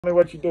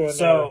What you doing?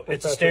 So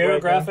it's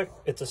stereographic.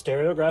 It's a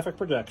stereographic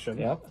projection.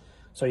 Yep.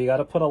 So you got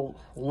to put a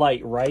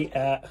light right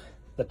at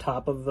the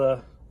top of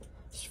the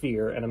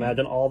sphere, and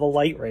imagine all the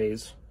light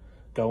rays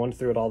going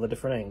through at all the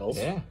different angles.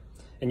 Yeah.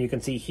 And you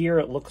can see here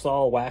it looks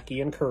all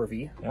wacky and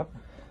curvy. Yep.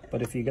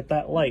 But if you get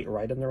that light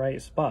right in the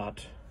right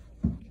spot,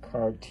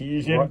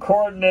 Cartesian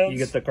coordinates. you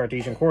get the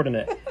Cartesian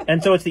coordinate.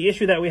 And so it's the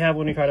issue that we have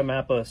when we try to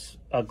map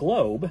a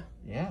globe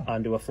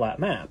onto a flat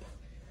map.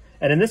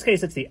 And in this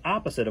case, it's the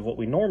opposite of what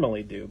we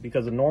normally do,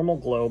 because a normal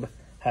globe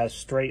has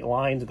straight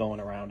lines going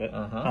around it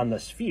on the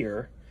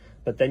sphere,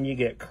 but then you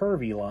get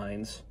curvy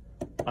lines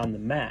on the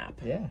map.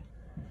 Yeah.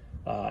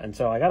 And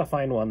so I got to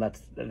find one that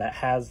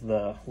has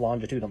the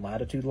longitude and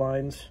latitude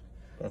lines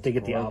to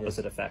get the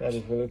opposite effect. That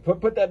is really,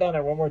 put that down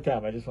there one more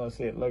time. I just want to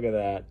see it. Look at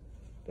that.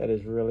 That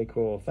is really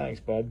cool.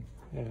 Thanks, bud.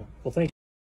 Yeah. Well, thank you.